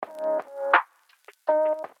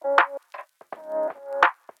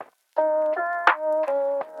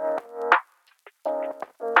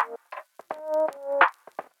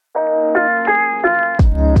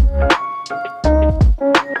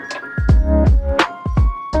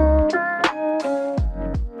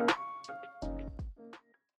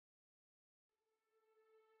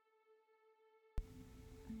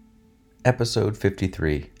Episode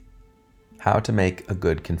 53, How to Make a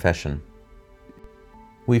Good Confession.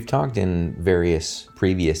 We've talked in various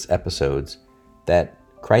previous episodes that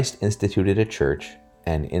Christ instituted a church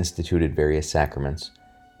and instituted various sacraments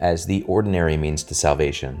as the ordinary means to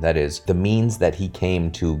salvation. That is, the means that he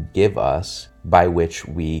came to give us by which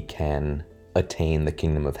we can attain the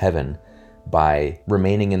kingdom of heaven by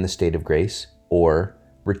remaining in the state of grace or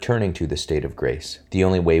returning to the state of grace. The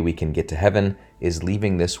only way we can get to heaven is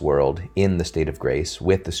leaving this world in the state of grace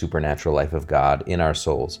with the supernatural life of God in our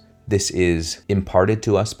souls. This is imparted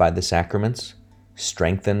to us by the sacraments,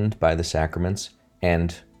 strengthened by the sacraments,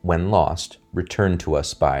 and when lost, returned to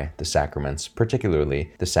us by the sacraments,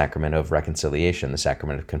 particularly the sacrament of reconciliation, the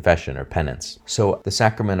sacrament of confession or penance. So the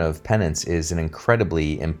sacrament of penance is an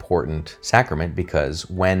incredibly important sacrament because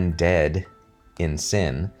when dead in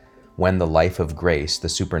sin, when the life of grace, the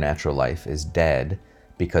supernatural life, is dead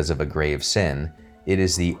because of a grave sin, it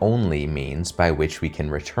is the only means by which we can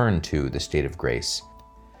return to the state of grace.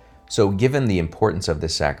 So given the importance of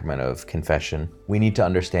this sacrament of confession, we need to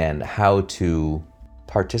understand how to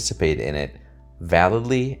participate in it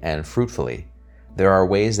validly and fruitfully. There are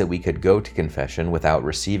ways that we could go to confession without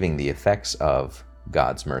receiving the effects of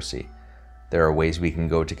God's mercy. There are ways we can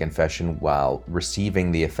go to confession while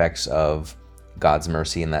receiving the effects of God's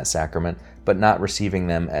mercy in that sacrament, but not receiving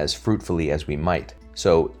them as fruitfully as we might.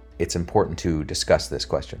 So it's important to discuss this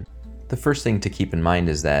question. The first thing to keep in mind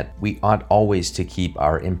is that we ought always to keep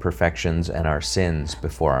our imperfections and our sins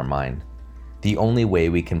before our mind. The only way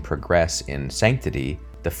we can progress in sanctity,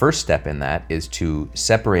 the first step in that, is to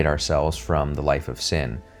separate ourselves from the life of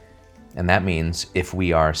sin. And that means if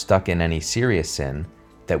we are stuck in any serious sin,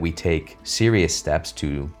 that we take serious steps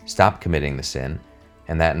to stop committing the sin,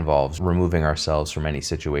 and that involves removing ourselves from any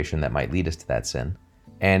situation that might lead us to that sin.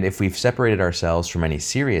 And if we've separated ourselves from any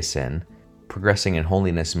serious sin, progressing in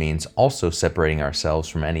holiness means also separating ourselves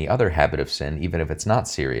from any other habit of sin, even if it's not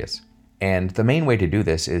serious. And the main way to do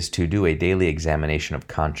this is to do a daily examination of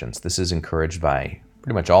conscience. This is encouraged by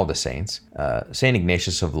pretty much all the saints. St.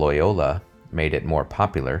 Ignatius of Loyola made it more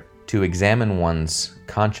popular to examine one's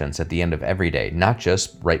conscience at the end of every day, not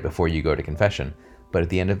just right before you go to confession, but at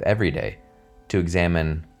the end of every day, to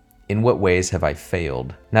examine in what ways have I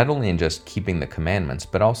failed, not only in just keeping the commandments,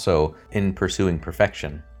 but also in pursuing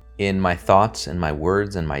perfection. In my thoughts and my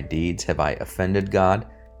words and my deeds, have I offended God?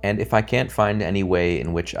 And if I can't find any way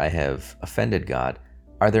in which I have offended God,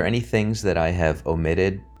 are there any things that I have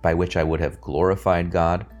omitted by which I would have glorified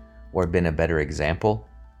God, or been a better example,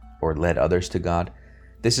 or led others to God?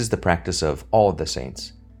 This is the practice of all of the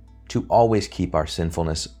saints, to always keep our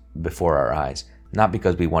sinfulness before our eyes, not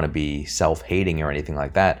because we want to be self-hating or anything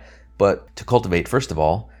like that, but to cultivate, first of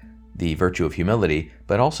all, the virtue of humility,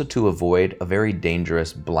 but also to avoid a very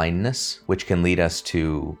dangerous blindness, which can lead us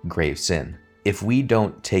to grave sin. If we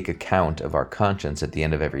don't take account of our conscience at the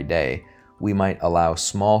end of every day, we might allow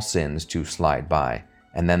small sins to slide by,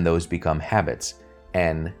 and then those become habits.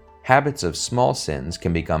 And habits of small sins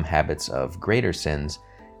can become habits of greater sins,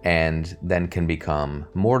 and then can become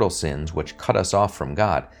mortal sins, which cut us off from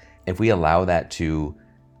God. If we allow that to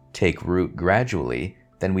take root gradually,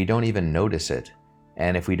 then we don't even notice it.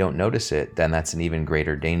 And if we don't notice it, then that's an even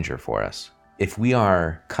greater danger for us. If we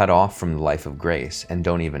are cut off from the life of grace and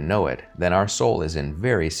don't even know it, then our soul is in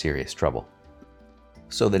very serious trouble.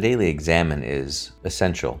 So the daily examen is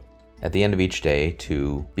essential at the end of each day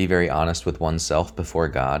to be very honest with oneself before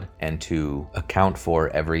God and to account for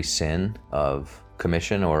every sin of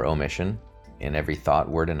commission or omission in every thought,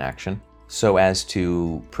 word, and action, so as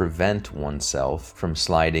to prevent oneself from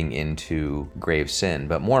sliding into grave sin,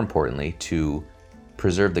 but more importantly, to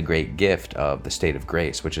preserve the great gift of the state of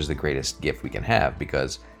grace, which is the greatest gift we can have,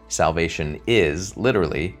 because salvation is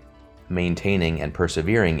literally maintaining and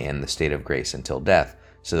persevering in the state of grace until death,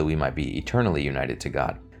 so that we might be eternally united to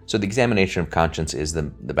God. So the examination of conscience is the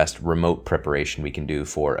best remote preparation we can do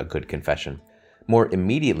for a good confession. More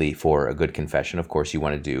immediately for a good confession, of course, you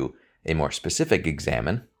want to do a more specific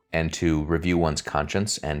examen, and to review one's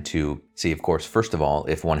conscience and to see, of course, first of all,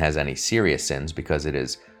 if one has any serious sins, because it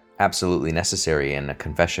is absolutely necessary in a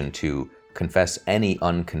confession to confess any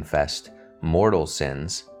unconfessed mortal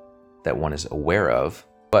sins that one is aware of,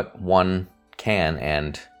 but one can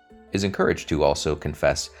and is encouraged to also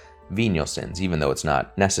confess venial sins, even though it's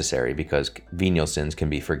not necessary, because venial sins can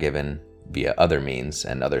be forgiven via other means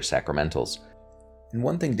and other sacramentals. And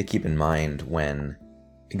one thing to keep in mind when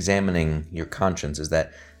examining your conscience is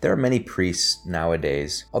that there are many priests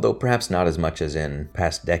nowadays, although perhaps not as much as in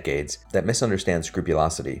past decades, that misunderstand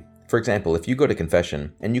scrupulosity. For example, if you go to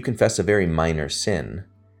confession and you confess a very minor sin,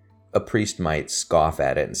 a priest might scoff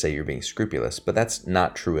at it and say you're being scrupulous, but that's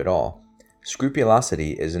not true at all.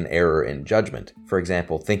 Scrupulosity is an error in judgment. For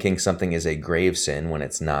example, thinking something is a grave sin when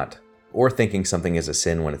it's not, or thinking something is a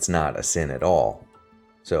sin when it's not a sin at all.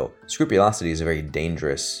 So, scrupulosity is a very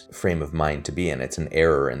dangerous frame of mind to be in. It's an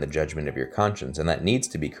error in the judgment of your conscience, and that needs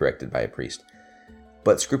to be corrected by a priest.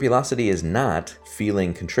 But scrupulosity is not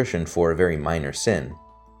feeling contrition for a very minor sin.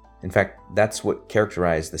 In fact, that's what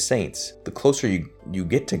characterized the saints. The closer you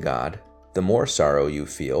get to God, the more sorrow you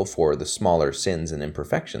feel for the smaller sins and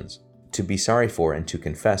imperfections. To be sorry for and to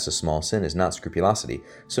confess a small sin is not scrupulosity,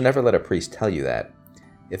 so never let a priest tell you that.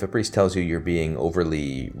 If a priest tells you you're being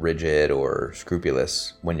overly rigid or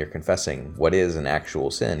scrupulous when you're confessing what is an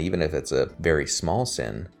actual sin, even if it's a very small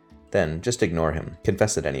sin, then just ignore him.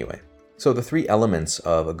 Confess it anyway. So the three elements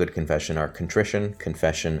of a good confession are contrition,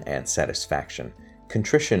 confession, and satisfaction.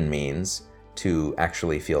 Contrition means to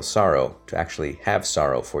actually feel sorrow, to actually have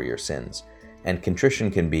sorrow for your sins. And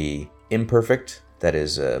contrition can be imperfect, that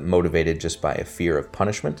is motivated just by a fear of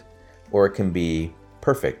punishment, or it can be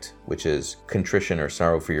perfect, which is contrition or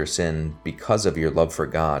sorrow for your sin because of your love for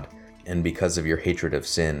God and because of your hatred of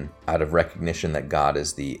sin, out of recognition that God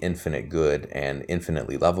is the infinite good and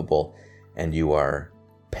infinitely lovable, and you are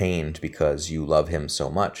pained because you love him so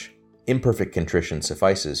much. Imperfect contrition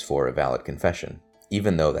suffices for a valid confession.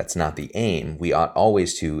 Even though that's not the aim, we ought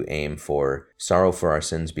always to aim for sorrow for our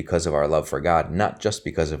sins because of our love for God, not just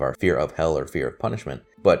because of our fear of hell or fear of punishment,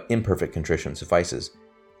 but imperfect contrition suffices.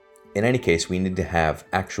 In any case, we need to have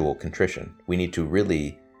actual contrition. We need to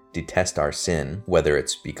really detest our sin, whether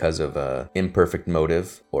it's because of an imperfect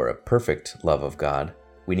motive or a perfect love of God.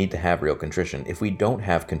 We need to have real contrition. If we don't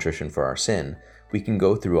have contrition for our sin, we can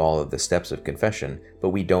go through all of the steps of confession,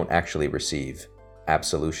 but we don't actually receive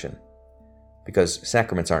absolution. Because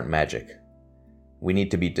sacraments aren't magic. We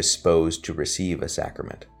need to be disposed to receive a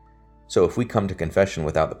sacrament. So if we come to confession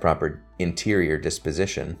without the proper interior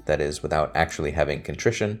disposition, that is, without actually having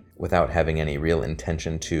contrition, without having any real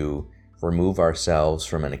intention to remove ourselves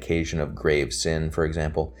from an occasion of grave sin, for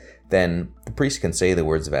example, then the priest can say the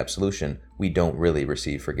words of absolution, we don't really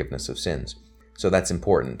receive forgiveness of sins. So that's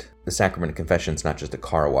important. The sacrament of confession is not just a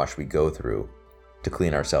car wash we go through to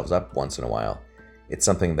clean ourselves up once in a while. It's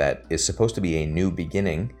something that is supposed to be a new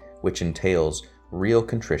beginning, which entails real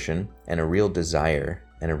contrition and a real desire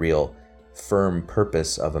and a real firm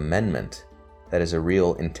purpose of amendment. That is a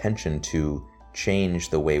real intention to change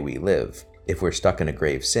the way we live. If we're stuck in a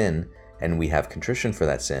grave sin and we have contrition for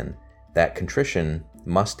that sin, that contrition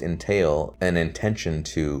must entail an intention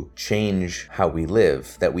to change how we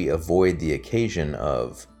live, that we avoid the occasion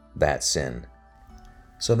of that sin.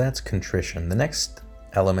 So that's contrition. The next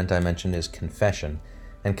element I mentioned is confession.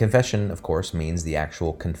 And confession, of course, means the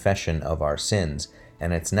actual confession of our sins.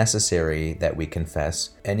 And it's necessary that we confess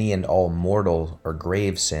any and all mortal or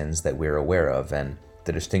grave sins that we're aware of. And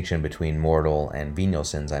the distinction between mortal and venial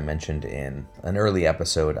sins I mentioned in an early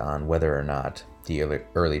episode on whether or not the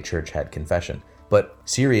early church had confession. But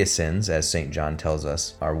serious sins, as St. John tells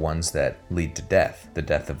us, are ones that lead to death, the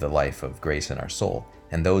death of the life of grace in our soul.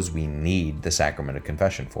 And those we need the sacrament of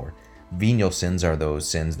confession for. Venial sins are those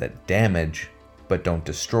sins that damage but don't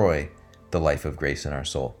destroy the life of grace in our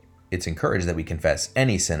soul. It's encouraged that we confess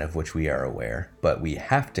any sin of which we are aware, but we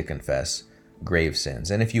have to confess grave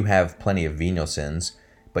sins. And if you have plenty of venial sins,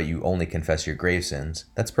 but you only confess your grave sins,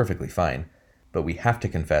 that's perfectly fine. But we have to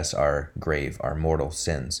confess our grave, our mortal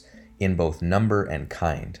sins, in both number and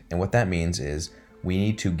kind. And what that means is we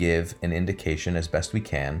need to give an indication as best we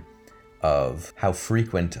can of how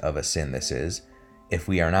frequent of a sin this is. If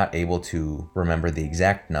we are not able to remember the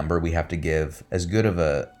exact number, we have to give as good of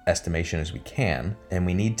an estimation as we can, and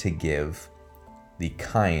we need to give the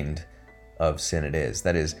kind of sin it is.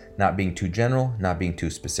 That is, not being too general, not being too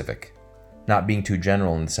specific. Not being too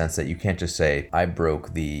general in the sense that you can't just say, I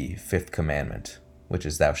broke the 5th commandment, which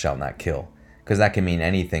is thou shalt not kill. Because that can mean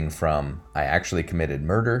anything from I actually committed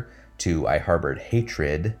murder to I harbored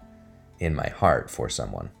hatred in my heart for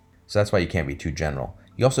someone. So that's why you can't be too general.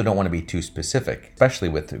 You also don't want to be too specific, especially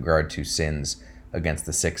with regard to sins against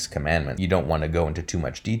the 6th commandment. You don't want to go into too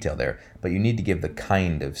much detail there, but you need to give the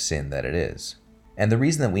kind of sin that it is. And the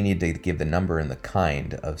reason that we need to give the number and the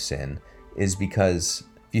kind of sin is because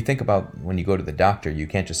if you think about when you go to the doctor, you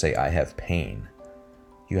can't just say, I have pain.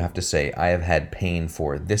 You have to say, I have had pain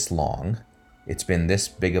for this long. It's been this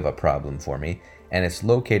big of a problem for me, and it's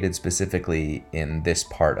located specifically in this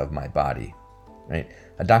part of my body, right?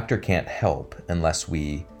 A doctor can't help unless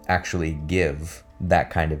we actually give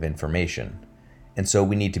that kind of information. And so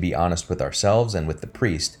we need to be honest with ourselves and with the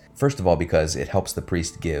priest, first of all, because it helps the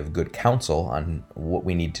priest give good counsel on what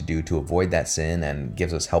we need to do to avoid that sin and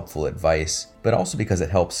gives us helpful advice, but also because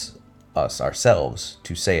it helps us ourselves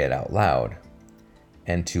to say it out loud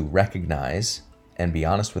and to recognize and be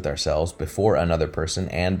honest with ourselves before another person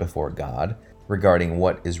and before God regarding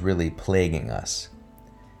what is really plaguing us.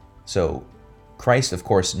 So Christ, of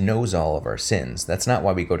course, knows all of our sins. That's not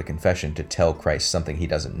why we go to confession, to tell Christ something he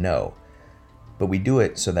doesn't know. But we do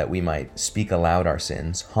it so that we might speak aloud our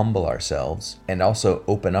sins, humble ourselves, and also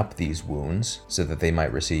open up these wounds so that they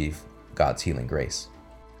might receive God's healing grace.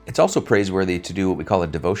 It's also praiseworthy to do what we call a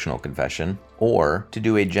devotional confession, or to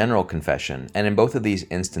do a general confession. And in both of these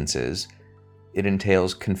instances, it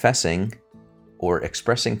entails confessing or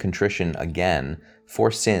expressing contrition again for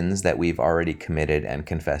sins that we've already committed and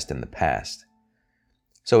confessed in the past.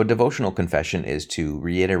 So a devotional confession is to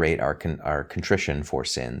reiterate our contrition for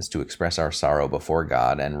sins, to express our sorrow before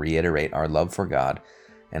God and reiterate our love for God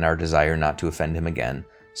and our desire not to offend him again,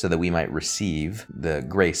 so that we might receive the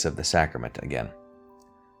grace of the sacrament again.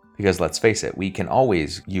 Because let's face it, we can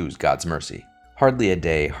always use God's mercy. Hardly a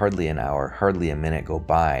day, hardly an hour, hardly a minute go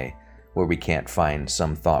by where we can't find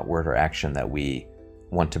some thought, word, or action that we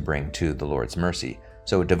want to bring to the Lord's mercy.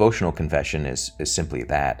 So a devotional confession is simply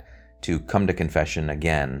that, to come to confession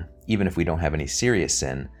again, even if we don't have any serious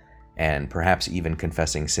sin, and perhaps even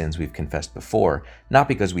confessing sins we've confessed before, not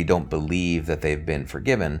because we don't believe that they've been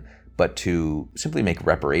forgiven, but to simply make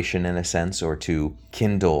reparation in a sense, or to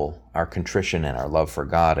kindle our contrition and our love for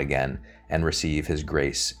God again and receive his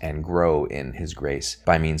grace and grow in his grace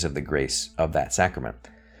by means of the grace of that sacrament.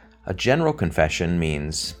 A general confession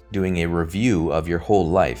means doing a review of your whole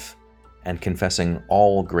life and confessing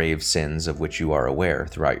all grave sins of which you are aware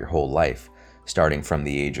throughout your whole life, starting from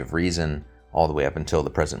the age of reason all the way up until the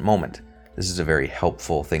present moment. This is a very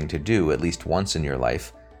helpful thing to do at least once in your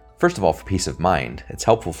life. First of all, for peace of mind. It's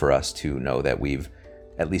helpful for us to know that we've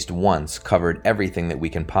at least once covered everything that we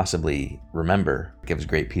can possibly remember. It gives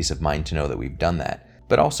great peace of mind to know that we've done that,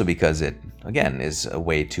 but also because it, again, is a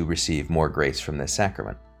way to receive more grace from this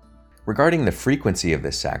sacrament. Regarding the frequency of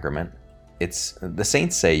this sacrament, the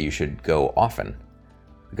saints say you should go often,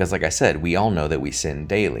 because like I said, we all know that we sin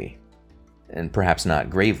daily, and perhaps not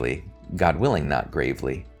gravely, God willing, not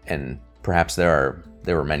gravely, and perhaps there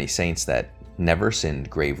were many saints that never sinned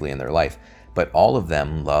gravely in their life, but all of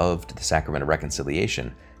them loved the sacrament of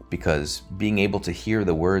reconciliation, because being able to hear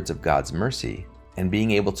the words of God's mercy and being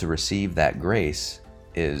able to receive that grace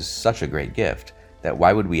is such a great gift that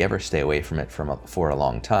why would we ever stay away from it for a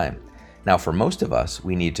long time? Now, for most of us,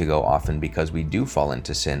 we need to go often because we do fall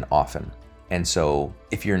into sin often. And so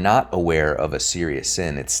if you're not aware of a serious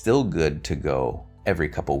sin, it's still good to go every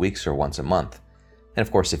couple weeks or once a month. And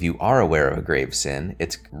of course, if you are aware of a grave sin,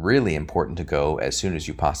 it's really important to go as soon as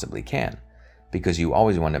you possibly can, because you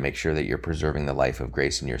always want to make sure that you're preserving the life of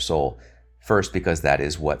grace in your soul. First, because that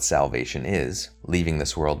is what salvation is, leaving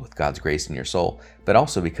this world with God's grace in your soul, but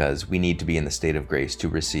also because we need to be in the state of grace to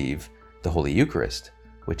receive the Holy Eucharist,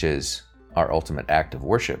 which is our ultimate act of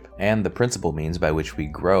worship, and the principal means by which we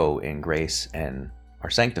grow in grace and are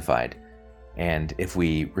sanctified. And if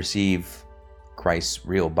we receive Christ's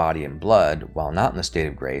real body and blood while not in the state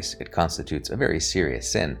of grace, it constitutes a very serious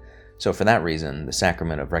sin. So for that reason, the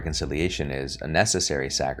sacrament of reconciliation is a necessary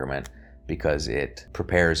sacrament because it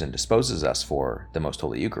prepares and disposes us for the Most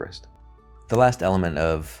Holy Eucharist. The last element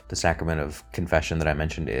of the sacrament of confession that I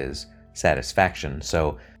mentioned is satisfaction.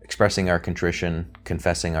 So expressing our contrition,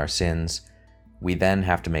 confessing our sins, we then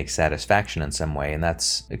have to make satisfaction in some way, and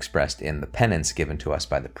that's expressed in the penance given to us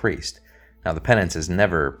by the priest. Now, the penance is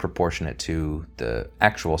never proportionate to the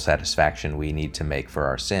actual satisfaction we need to make for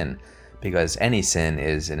our sin, because any sin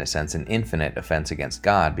is, in a sense, an infinite offense against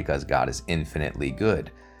God, because God is infinitely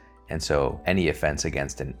good. And so any offense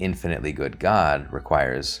against an infinitely good God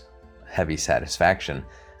requires heavy satisfaction,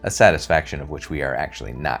 a satisfaction of which we are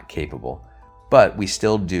actually not capable. But we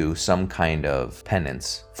still do some kind of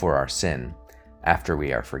penance for our sin after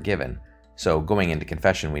we are forgiven. So going into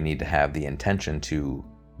confession, we need to have the intention to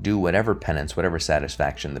do whatever penance, whatever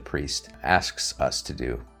satisfaction the priest asks us to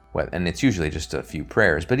do. And it's usually just a few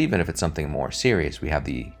prayers, but even if it's something more serious, we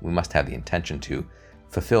must have the intention to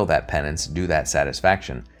fulfill that penance, do that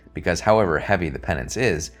satisfaction, because however heavy the penance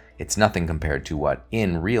is, it's nothing compared to what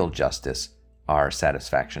in real justice our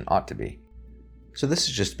satisfaction ought to be. So this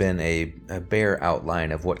has just been a bare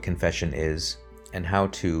outline of what confession is and how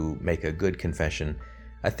to make a good confession.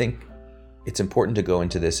 I think it's important to go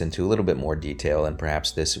into this into a little bit more detail, and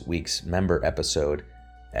perhaps this week's member episode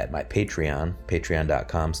at my Patreon,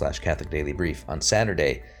 patreon.com/CatholicDailyBrief, on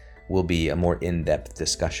Saturday will be a more in-depth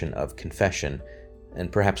discussion of confession,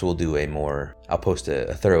 and perhaps we'll do I'll post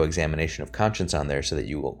a thorough examination of conscience on there so that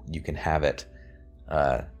you can have it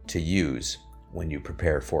to use when you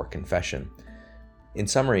prepare for confession. In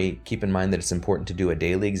summary, keep in mind that it's important to do a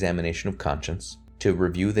daily examination of conscience, to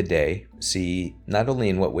review the day, see not only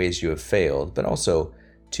in what ways you have failed, but also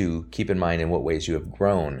to keep in mind in what ways you have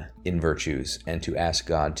grown in virtues, and to ask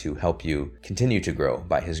God to help you continue to grow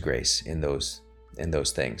by His grace in those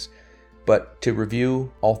things. But to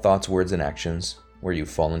review all thoughts, words, and actions where you've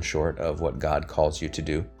fallen short of what God calls you to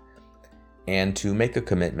do, and to make a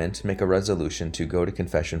commitment, make a resolution to go to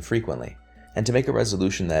confession frequently, and to make a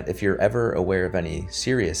resolution that if you're ever aware of any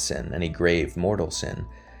serious sin, any grave mortal sin,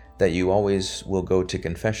 that you always will go to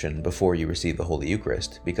confession before you receive the Holy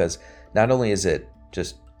Eucharist, because not only is it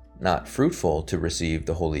just not fruitful to receive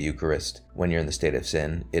the Holy Eucharist when you're in the state of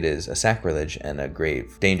sin, it is a sacrilege and a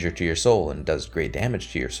grave danger to your soul and does great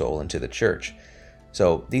damage to your soul and to the church.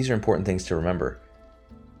 So these are important things to remember.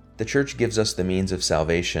 The church gives us the means of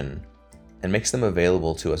salvation and makes them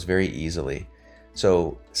available to us very easily.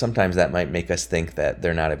 So sometimes that might make us think that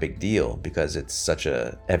they're not a big deal because it's such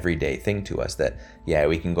a everyday thing to us that, yeah,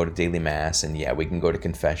 we can go to daily mass and yeah, we can go to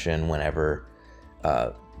confession whenever.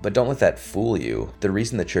 But don't let that fool you. The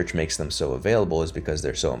reason the church makes them so available is because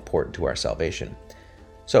they're so important to our salvation.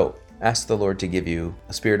 So ask the Lord to give you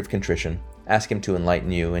a spirit of contrition. Ask Him to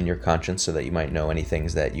enlighten you in your conscience so that you might know any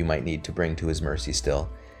things that you might need to bring to His mercy still.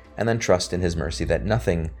 And then trust in His mercy that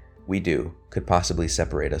nothing we do could possibly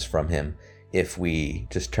separate us from Him if we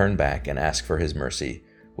just turn back and ask for His mercy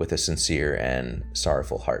with a sincere and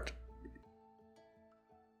sorrowful heart.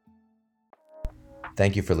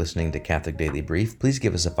 Thank you for listening to Catholic Daily Brief. Please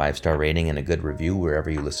give us a 5-star rating and a good review wherever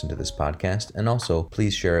you listen to this podcast. And also,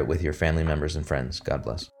 please share it with your family members and friends. God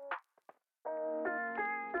bless.